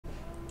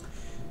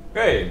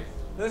Okay,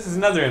 this is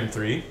another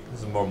M3. This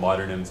is a more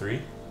modern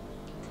M3.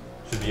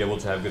 Should be able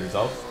to have good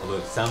results, although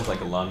it sounds like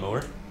a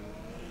lawnmower.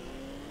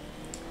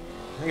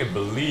 I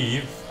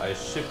believe I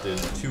shifted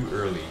too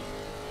early,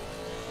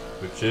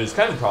 which is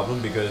kind of a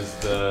problem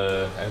because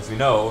as we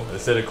know, the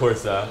Assetto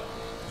Corsa,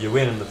 you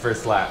win in the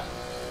first lap,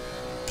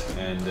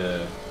 and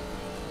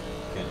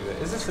can't do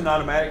that. Is this an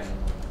automatic?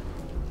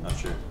 Not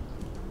sure.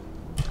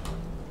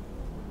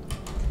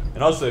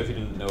 And also, if you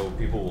didn't know,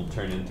 people will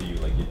turn into you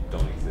like you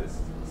don't exist.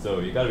 So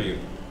you gotta be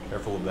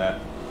careful of that.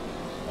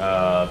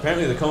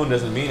 Apparently the cone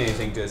doesn't mean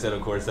anything to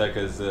Assetto Corsa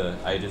because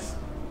I just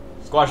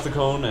squashed the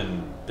cone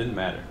and didn't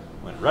matter.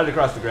 Went right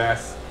across the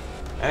grass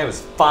and it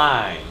was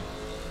fine.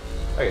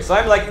 Okay, so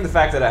I'm liking the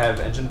fact that I have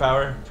engine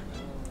power.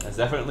 That's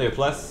definitely a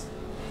plus.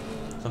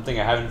 Something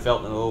I haven't felt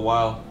in a little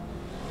while.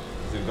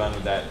 We've gone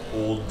with that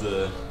old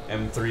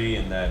M3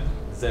 and that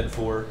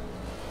Z4.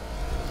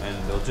 And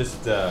they'll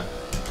just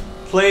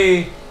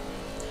play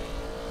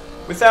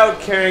without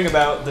caring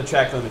about the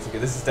track limits. Okay,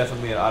 this is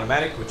definitely an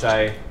automatic, which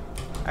I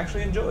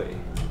actually enjoy.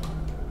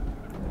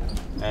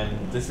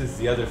 And this is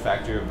the other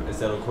factor of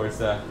Assetto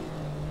Corsa.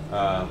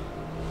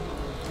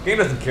 The game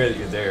doesn't care that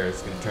you're there,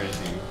 it's going to turn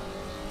into you.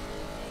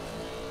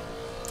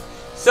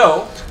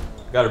 So,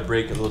 got to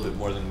brake a little bit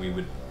more than we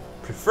would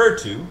prefer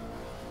to.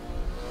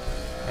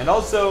 And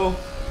also,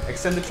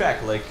 extend the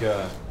track, like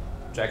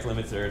track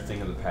limits are a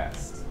thing of the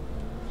past.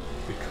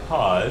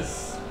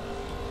 Because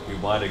we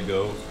want to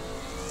go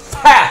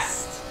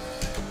fast!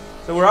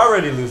 So we're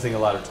already losing a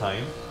lot of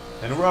time,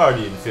 and we're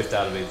already in 5th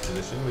out of 8th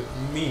position, which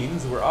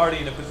means we're already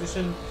in a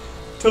position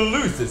to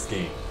lose this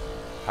game.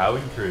 How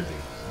encouraging.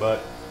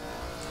 But,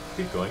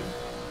 keep going.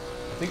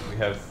 I think we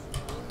have...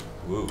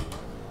 Whoa.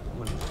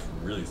 Someone's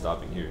really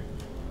stopping here.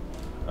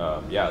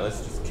 Yeah, let's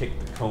just kick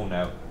the cone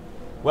out.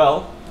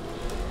 Well,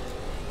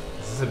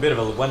 this is a bit of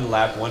a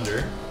one-lap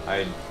wonder.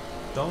 I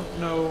don't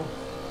know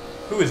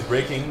who is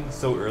braking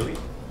so early.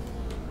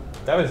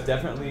 That was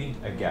definitely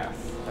a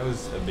gaffe. That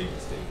was a big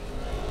mistake.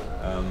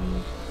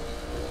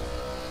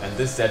 And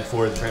this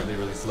Z4 is apparently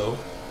really slow,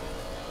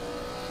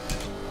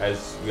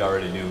 as we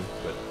already knew.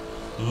 But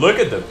look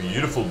at the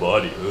beautiful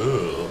body.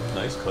 Ugh,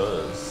 nice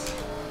cars.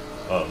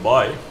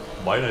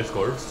 My nice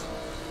cars.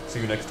 See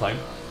you next time.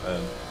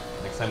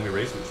 Next time we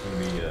race, which is going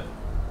to be.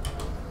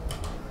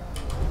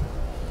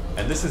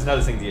 And this is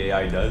another thing the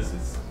AI does: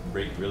 is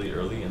brake really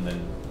early and then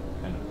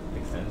kind of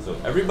extend. So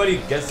everybody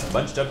gets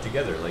bunched up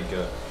together, like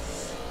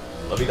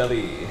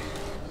lovey-dovey,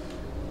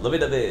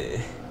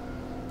 lovey-dovey.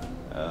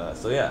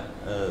 So yeah,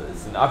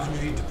 it's an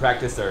opportunity to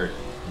practice our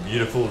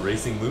beautiful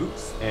racing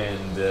moves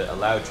and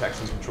allow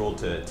traction control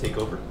to take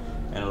over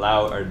and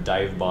allow our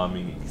dive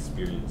bombing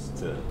experience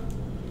to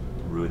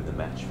ruin the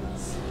match with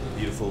this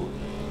beautiful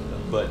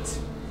but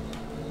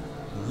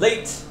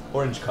late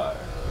orange car.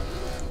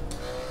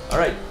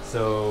 Alright,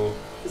 so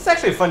this is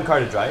actually a fun car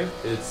to drive.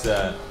 It's,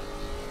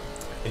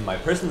 in my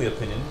personal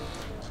opinion,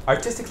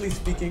 artistically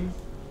speaking,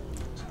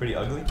 pretty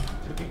ugly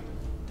looking.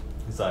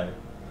 Because I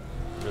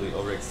really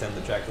overextend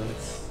the track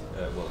limits.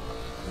 Well,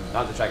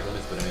 not the track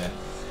limits, but I mean,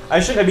 I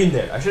shouldn't have been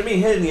there. I should have been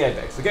hitting the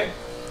apex, okay?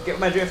 Get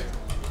my drift.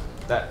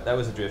 That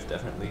was a drift,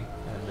 definitely.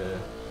 And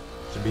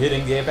should be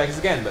hitting the apex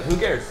again, but who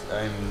cares?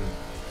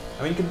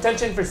 I'm in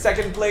contention for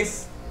 2nd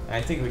place, and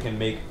I think we can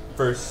make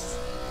 1st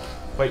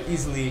quite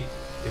easily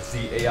if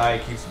the AI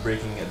keeps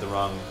braking at the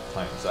wrong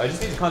time. So I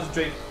just need to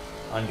concentrate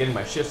on getting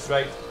my shifts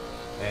right,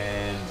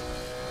 and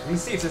I'm gonna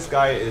see if this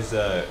guy is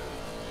a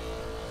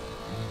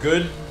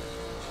good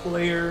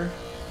player.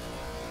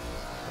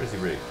 Where's he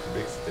brake? He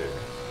brakes there.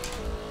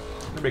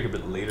 I'm gonna brake a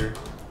bit later.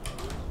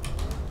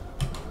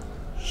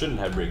 Shouldn't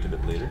have braked a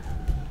bit later,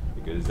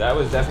 because that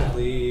was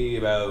definitely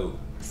about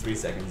 3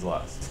 seconds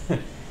lost.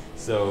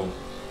 So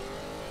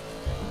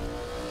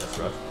that's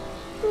rough.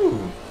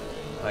 Ooh,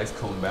 nice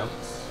cone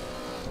bounce.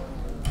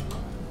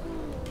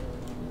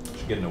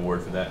 Should get an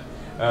award for that.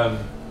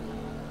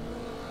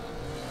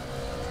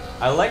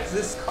 I like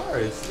this car.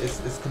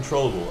 It's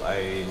controllable.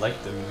 I like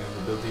the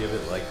maneuverability of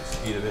it. I like the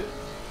speed of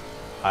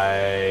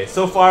it.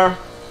 So far,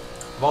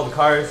 of all the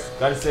cars,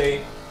 gotta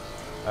say,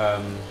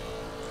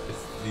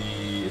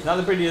 it's not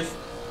the prettiest,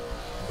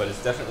 but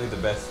it's definitely the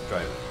best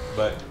driving.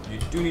 But you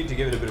do need to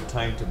give it a bit of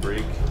time to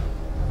brake.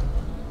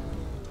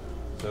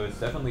 So it's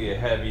definitely a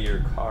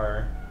heavier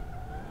car,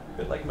 a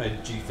bit like my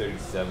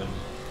G37.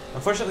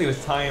 Unfortunately,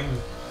 with time,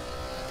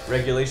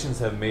 regulations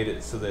have made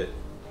it so that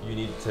you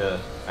need to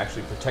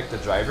actually protect the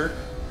driver.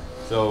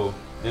 So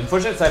the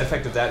unfortunate side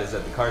effect of that is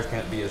that the cars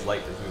can't be as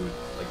light as we would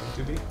like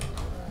them to be.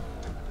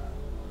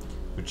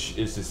 Which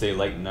is to say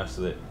light enough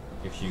so that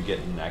if you get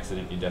in an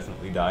accident, you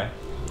definitely die.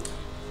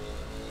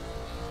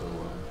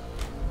 So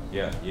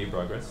yeah, yay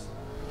progress.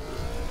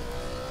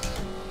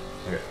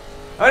 Okay.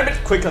 I went a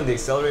bit quick on the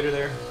accelerator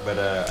there, but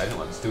I didn't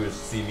want the stewards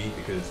to see me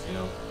because, you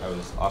know, I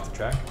was off the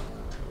track.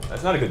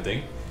 That's not a good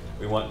thing.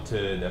 We want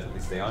to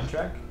definitely stay on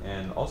track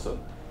and also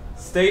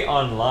stay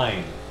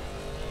online.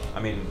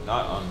 I mean,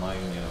 not online,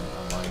 you know,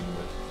 online,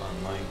 but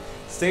online.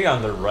 Stay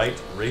on the right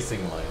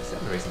racing line. Stay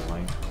on the racing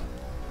line.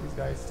 These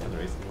guys, stay on the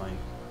racing line.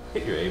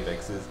 Hit your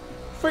apexes.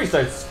 before you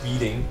start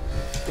speeding,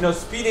 you know,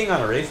 speeding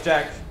on a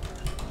racetrack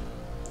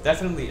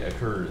definitely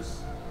occurs.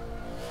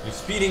 You're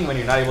speeding when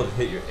you're not able to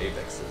hit your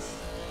apexes.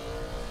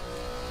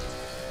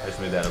 I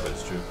just made that up, but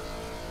it's true.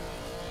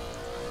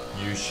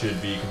 You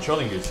should be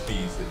controlling your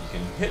speed so that you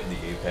can hit the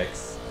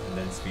apex and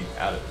then speed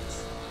out of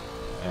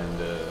it. And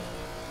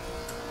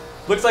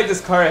looks like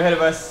this car ahead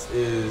of us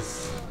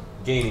is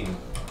gaining,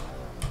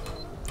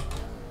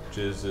 which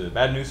is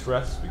bad news for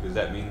us because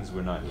that means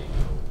we're not gaining.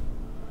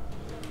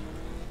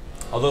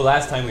 Although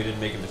last time we didn't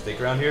make a mistake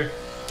around here,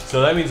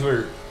 so that means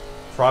we're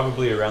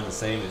probably around the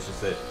same. It's just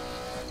that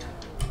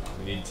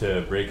we need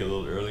to brake a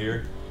little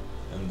earlier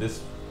in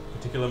this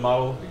particular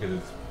model because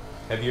it's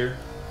heavier.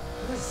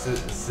 What is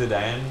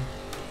sedan?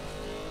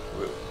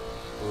 Wait,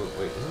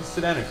 is this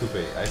sedan or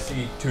coupe? I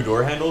see two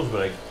door handles,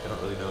 but I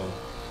don't really know.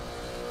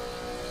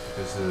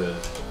 This is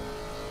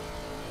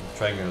I'm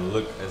trying to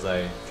look as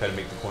I try to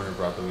make the corner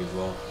properly as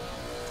well.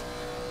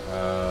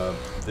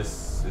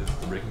 This is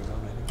the braking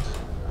zone, I think.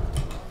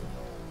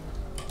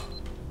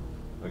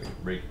 Okay,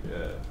 brake.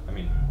 I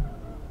mean,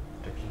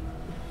 protection.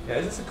 Yeah,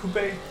 is this a coupe?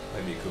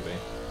 Might be a coupe.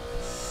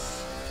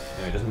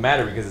 Anyway, it doesn't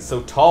matter because it's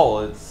so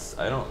tall. It's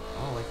I don't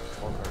like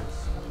tall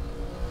cars.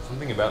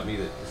 Something about me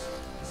that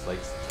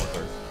dislikes tall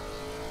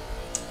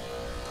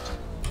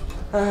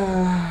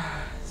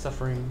cars.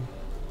 Suffering.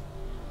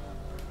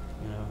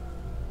 You know,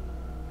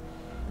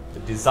 the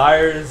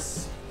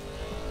desires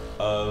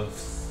of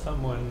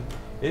someone.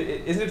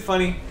 Isn't it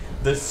funny?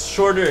 The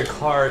shorter a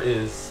car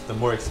is, the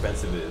more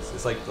expensive it is.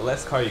 It's like the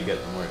less car you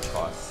get, the more it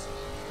costs.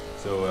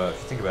 So if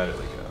you think about it,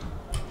 like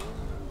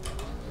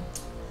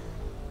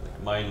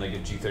mine, like a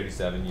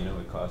G37, you know,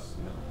 it costs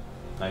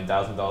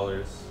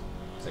 $9,000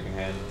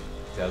 secondhand,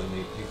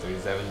 2008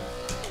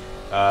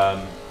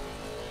 G37.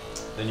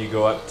 Then you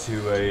go up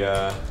to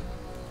a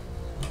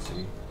let's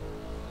see.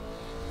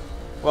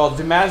 Well,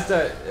 the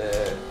Mazda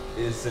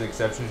is an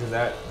exception to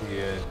that.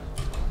 The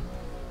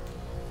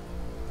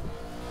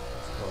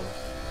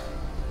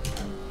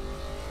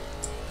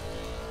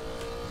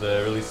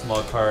the really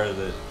small car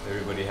that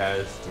everybody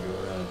has to go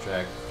around the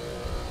track.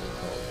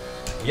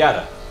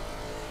 Miata.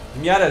 The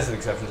Miata is an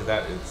exception to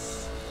that.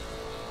 It's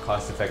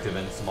cost effective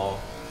and small.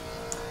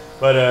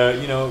 But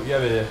you know, you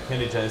have a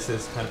Hyundai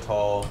Genesis, kind of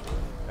tall.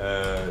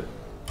 The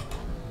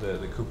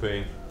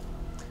coupe.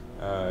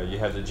 You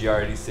have the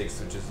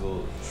GR86, which is a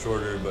little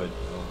shorter, but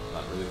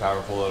not really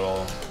powerful at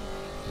all.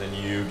 Then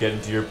you get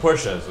into your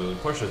Porsche. So the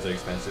Porsches are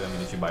expensive. I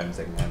mean, if you buy them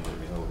secondhand,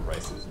 they're low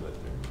prices, but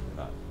they're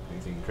not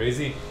anything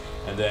crazy.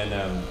 And then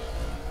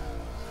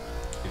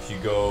if you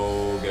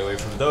get away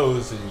from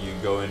those and you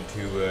go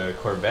into a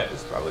Corvette,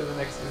 is probably the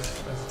next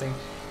expensive thing.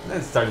 And then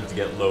it's starting to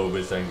get low, but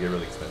it's starting to get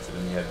really expensive.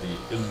 And you have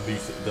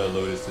the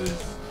Lotuses,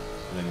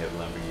 and then you have the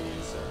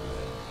Lamborghinis and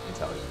the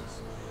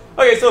Italians.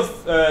 Okay,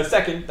 so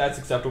second, that's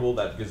acceptable.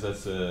 That gives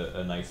us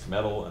a nice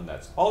medal, and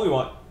that's all we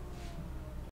want.